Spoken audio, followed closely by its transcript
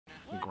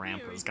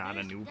Grandpa's got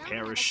a new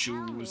pair of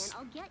shoes.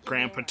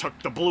 Grandpa took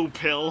the blue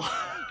pill.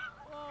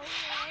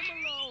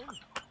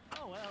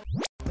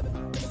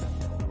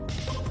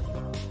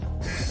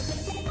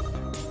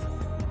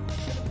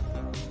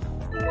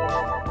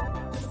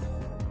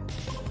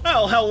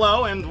 Well,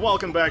 hello and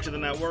welcome back to the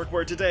network,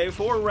 where today,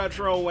 for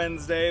Retro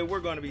Wednesday, we're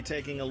going to be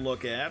taking a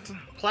look at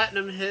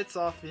platinum hits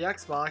off the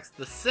Xbox,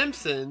 The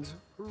Simpsons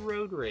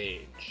Road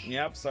Rage.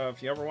 Yep, so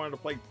if you ever wanted to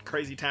play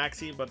Crazy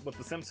Taxi, but with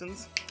The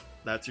Simpsons,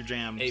 that's your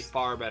jam. A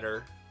far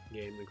better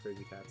game than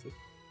Crazy Taxi.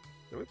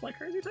 Did we play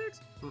Crazy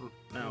Taxi?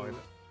 No, we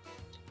didn't.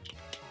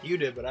 You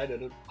did, but I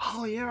didn't.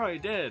 Oh, yeah, I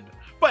did.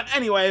 But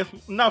anyway,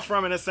 enough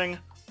reminiscing.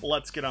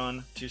 Let's get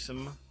on to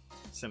some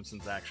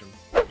Simpsons action.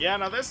 Yeah,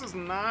 now this is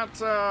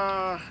not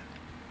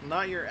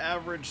your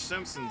average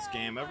Simpsons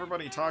game.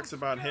 Everybody talks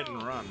about hit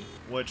and run,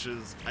 which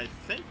is, I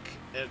think,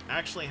 it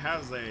actually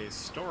has a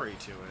story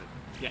to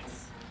it.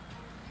 Yes.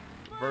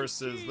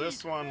 Versus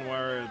this one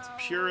where it's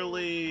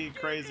purely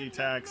Crazy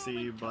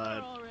Taxi,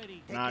 but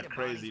not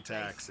Crazy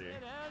Taxi.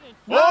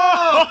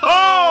 Whoa!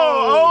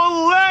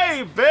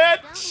 Olay,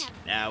 bitch!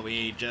 Now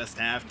we just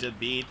have to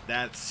beat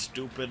that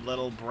stupid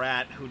little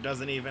brat who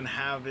doesn't even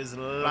have his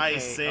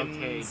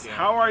license.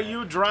 How are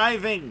you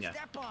driving?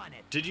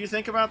 Did you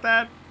think about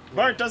that?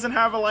 Bart doesn't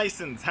have a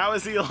license. How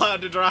is he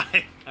allowed to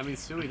drive? I mean,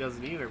 Stewie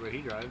doesn't either, but he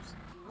drives.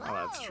 Oh,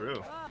 that's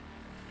true.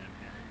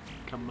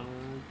 Come on,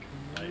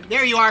 come on.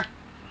 There you are!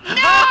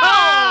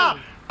 No!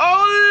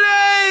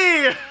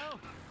 Olay!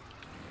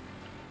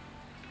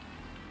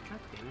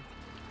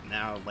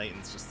 Now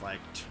Layton's just like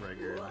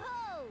triggered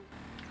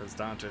because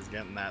Dante's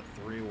getting that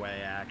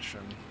three-way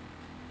action.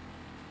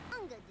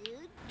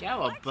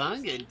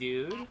 Cowabunga,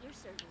 dude.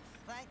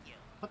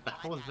 What the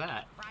hell was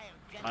that?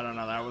 I don't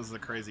know. That was the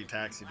Crazy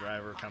Taxi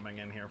driver coming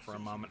in here for a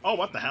moment. Oh,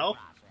 what the hell?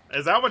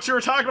 Is that what you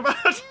were talking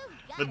about?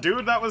 The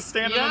dude that was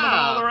standing in the middle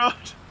of the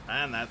road?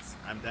 And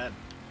I'm dead.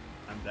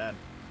 I'm dead.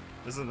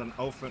 This is an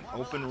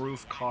open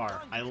roof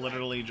car. I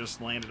literally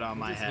just landed on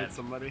my head. Hit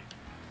somebody.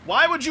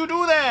 Why would you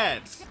do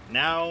that?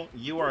 Now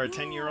you are a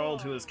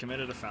 10-year-old who has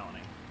committed a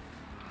felony.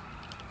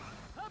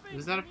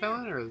 Is that a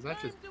felony or is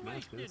that just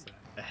mass suicide?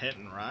 A hit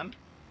and run?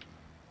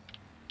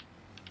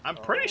 I'm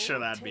pretty sure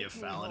that'd be a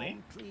felony.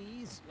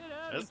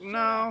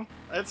 No,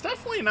 it's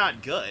definitely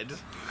not good.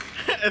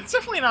 It's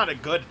definitely not a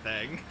good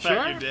thing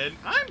that you did.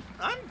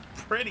 I'm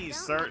pretty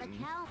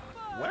certain.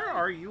 Where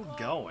are you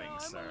going,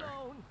 sir?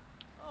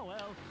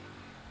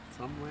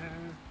 Somewhere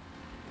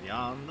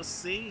beyond the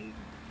sea.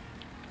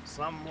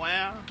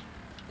 Somewhere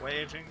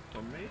waiting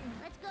for me.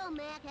 Let's go,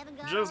 Mac.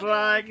 Just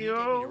like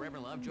you're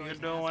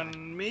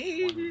doing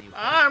me.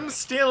 I'm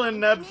still in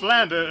Ned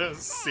Flanders.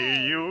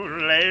 See you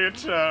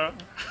later.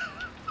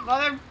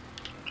 Mother.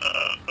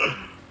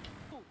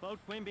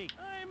 Quimby,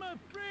 I'm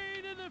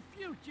afraid of the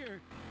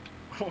future.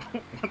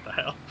 What the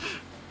hell?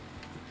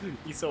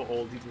 He's so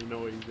old, he doesn't know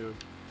what he's doing.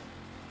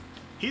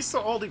 He's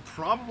so old, he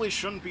probably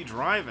shouldn't be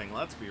driving.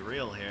 Let's be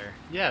real here.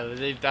 Yeah,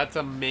 that's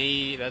a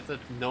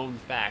known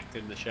fact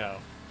in the show.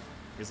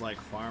 He's like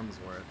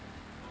Farmsworth.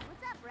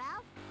 What's up,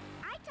 Ralph?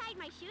 I tied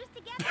my shoes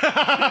together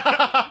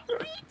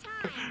 3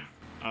 times.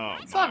 Oh,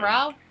 what's up,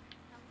 Ralph?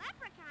 The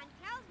leprechaun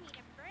tells me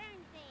to burn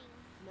things.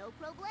 No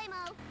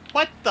problemo.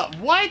 What the?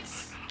 What?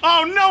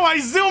 Oh no, I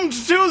zoomed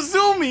too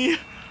zoomy!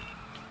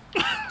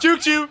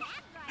 Choo-choo!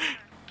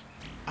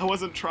 I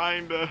wasn't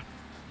trying to...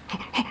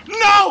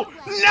 No!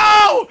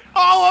 No!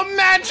 Oh,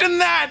 imagine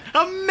that!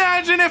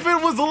 Imagine if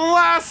it was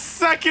last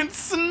second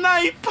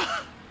snipe!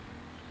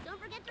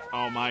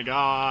 Oh my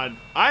god.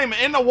 I'm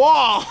in the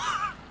wall!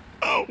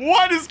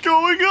 What is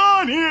going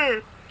on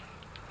here?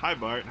 Hi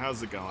Bart,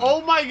 how's it going?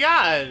 Oh my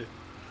god!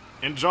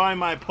 Enjoy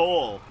my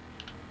pole.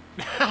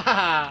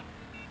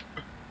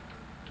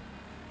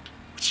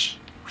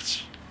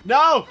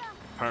 No!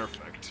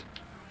 Perfect.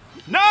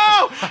 No!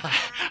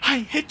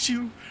 I hit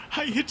you.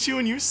 I hit you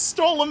and you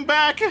stole him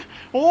back.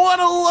 What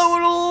a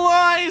load of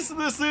lies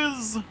this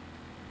is.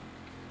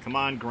 Come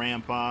on,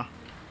 Grandpa.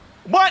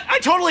 What? I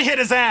totally hit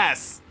his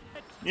ass.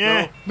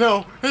 Yeah.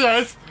 No.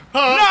 Yes.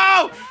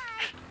 No!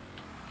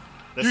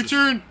 Your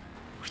turn.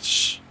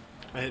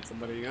 I hit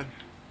somebody again.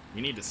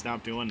 You need to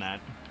stop doing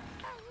that.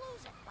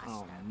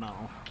 Oh,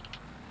 no.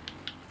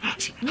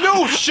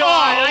 No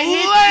shot! I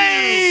hit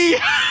you!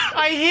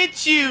 I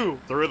hit you!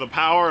 Through the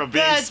power of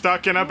being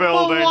stuck in a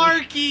building.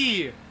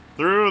 Malarkey!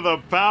 Through the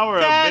power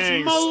of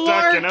being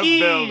stuck in a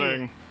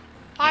building.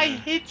 I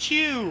hit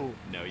you!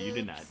 No, you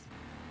did not.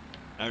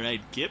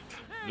 Alright, Kip.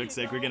 Looks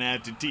like we're gonna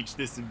have to teach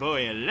this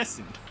boy a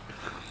lesson.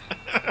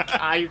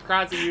 You're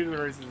crossing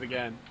universes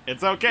again.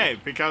 It's okay,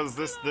 because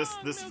this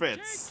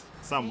fits.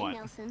 Somewhat.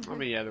 I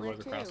mean, yeah, there was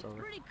a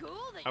crossover.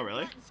 Oh,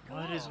 really?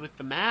 What is with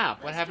the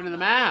map? What happened to the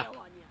map?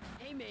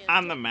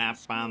 On the map,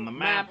 on the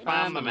map,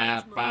 on the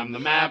map, on the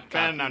map,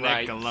 and now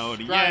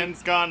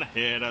Nickelodeon's gonna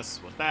hit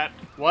us with that.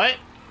 What?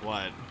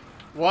 What?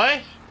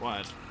 What?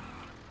 What?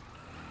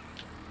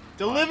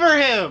 Deliver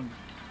him!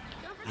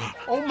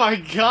 Oh my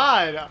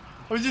god! I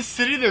was just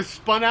sitting there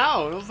spun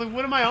out. I was like,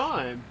 what am I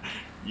on?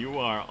 You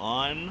are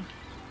on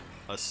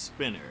a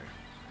spinner.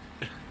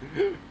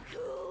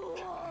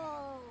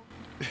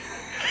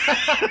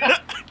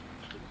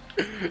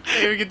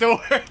 Can't even get the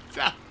words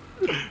out.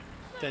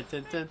 Dun,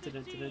 dun, dun, dun,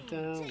 dun, dun,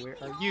 dun. Where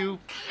are you?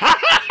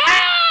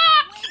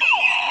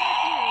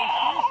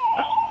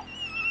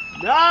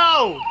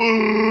 No!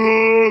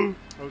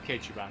 Okay,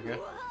 Chewbacca.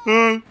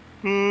 Oh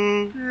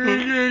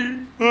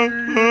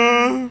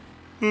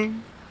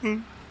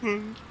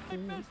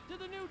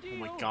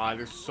my god,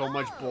 there's so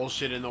much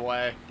bullshit in the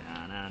way.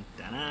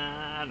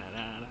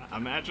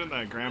 Imagine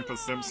that Grandpa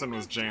Simpson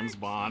was James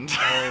Bond.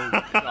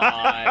 Oh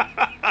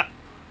god.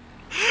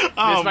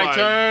 Oh It's my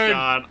turn.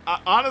 God.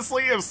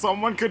 Honestly, if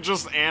someone could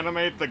just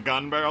animate the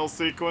gun barrel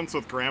sequence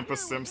with Grandpa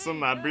Simpson,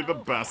 that'd be the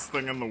best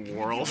thing in the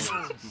world.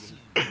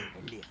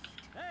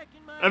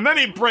 And then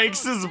he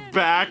breaks his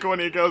back when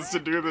he goes to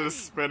do this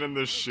spin and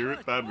this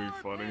shoot. That'd be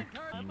funny.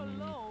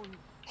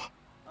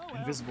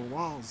 Invisible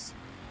walls.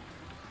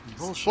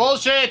 Bullshit.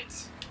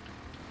 Bullshit!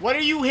 What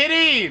are you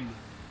hitting?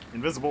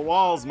 Invisible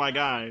walls, my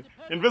guy.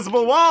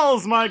 Invisible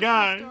walls, my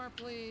guy.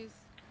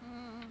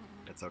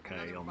 It's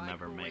okay, you'll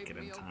never make it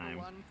in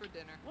time.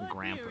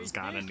 Grandpa's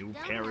got a new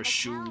pair of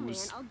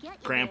shoes.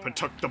 Grandpa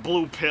took the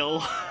blue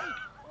pill.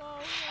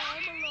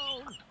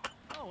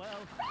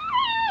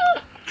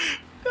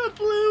 The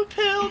blue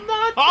pill,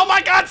 not. Oh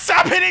my god,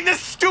 stop hitting this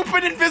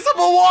stupid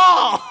invisible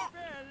wall!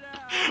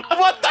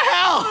 What the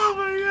hell? Oh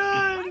my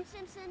god!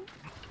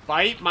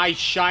 Fight my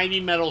shiny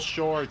metal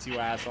shorts, you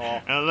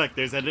asshole. Oh look,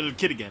 there's that little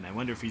kid again. I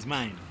wonder if he's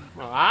mine.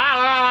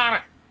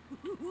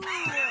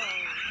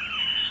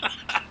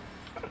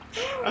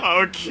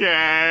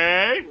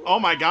 Okay. Oh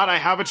my god, I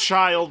have a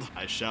child.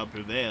 I shall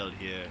prevail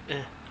here.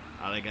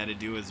 All I gotta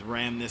do is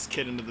ram this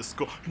kid into the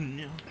school.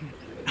 No.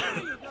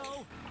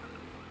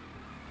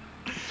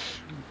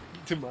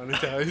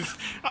 Demonetized.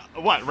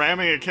 What,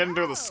 ramming a kid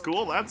into the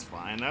school? That's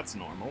fine, that's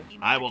normal.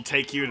 I will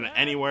take you to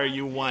anywhere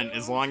you want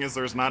as long as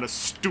there's not a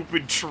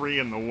stupid tree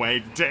in the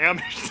way. Damn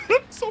it.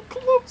 I'm so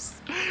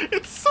close.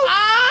 It's so...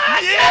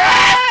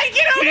 Yes!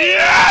 Get over here!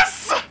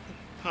 Yes!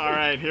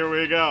 Alright, here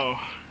we go.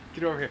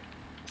 Get over here.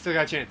 Still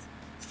got a chance.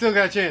 Still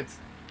got a chance.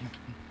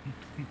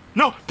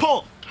 No,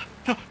 pull!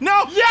 No,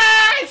 no!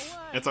 Yes!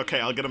 It's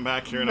okay, I'll get him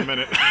back here in a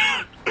minute.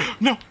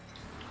 No!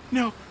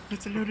 No,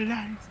 it's a load of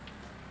lies.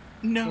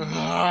 No.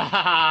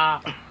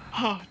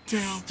 Oh,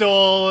 damn.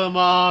 Stole him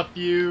off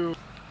you.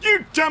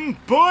 You dumb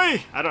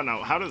boy! I don't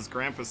know. How does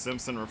Grandpa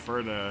Simpson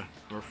refer to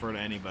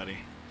anybody?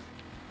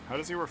 How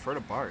does he refer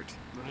to Bart?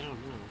 I don't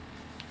know.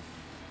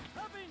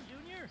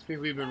 I think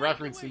we've been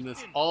referencing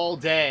this all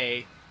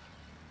day,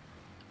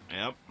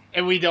 Yep.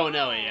 and we don't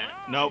know it yet.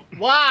 Nope.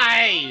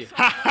 Why?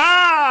 Ha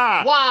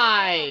ha!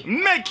 Why?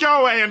 Make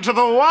your way into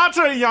the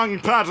water, young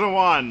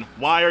Padawan!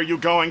 Why are you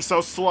going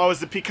so slow?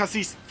 Is it because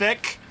he's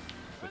thick?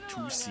 With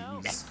two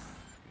C's.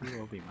 He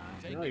will be mine.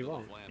 No, he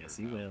won't. Yes,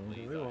 he will. No,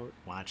 he won't.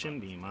 Watch him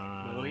be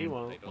mine. No, he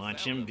won't.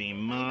 Watch him be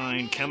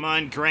mine. Come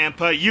on,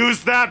 Grandpa,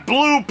 use that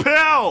blue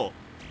pill!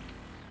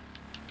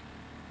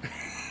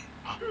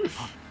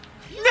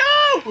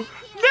 No!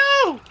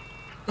 No!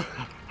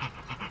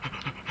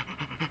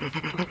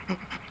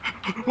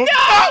 No!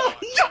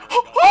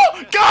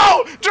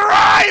 Go!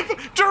 Drive!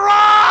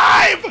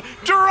 Drive!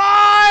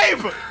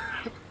 Drive!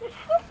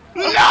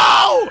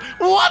 No!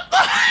 What the?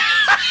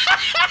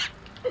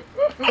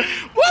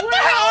 What the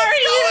hell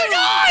is going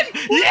on?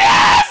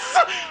 Yes!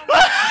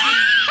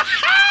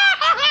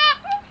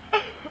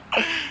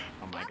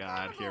 Oh my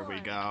god, here we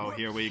go,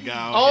 here we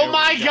go. Oh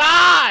my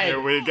god!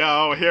 Here we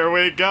go, here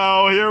we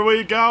go, here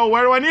we go.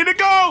 Where do I need to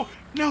go?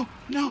 No,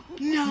 no,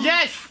 no.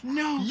 Yes!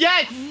 No.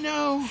 Yes!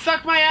 No.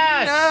 Suck my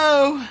ass!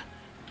 No.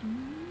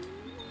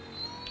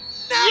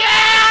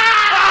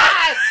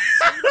 Yes!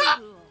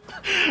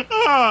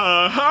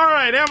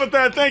 Alright, and with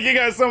that, thank you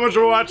guys so much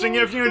for watching.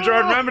 If you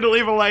enjoyed, remember to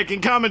leave a like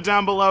and comment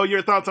down below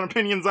your thoughts and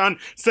opinions on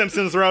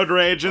Simpsons Road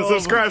Rage, and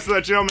subscribe so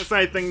that you don't miss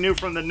anything new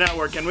from the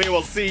network, and we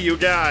will see you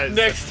guys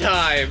Next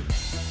time.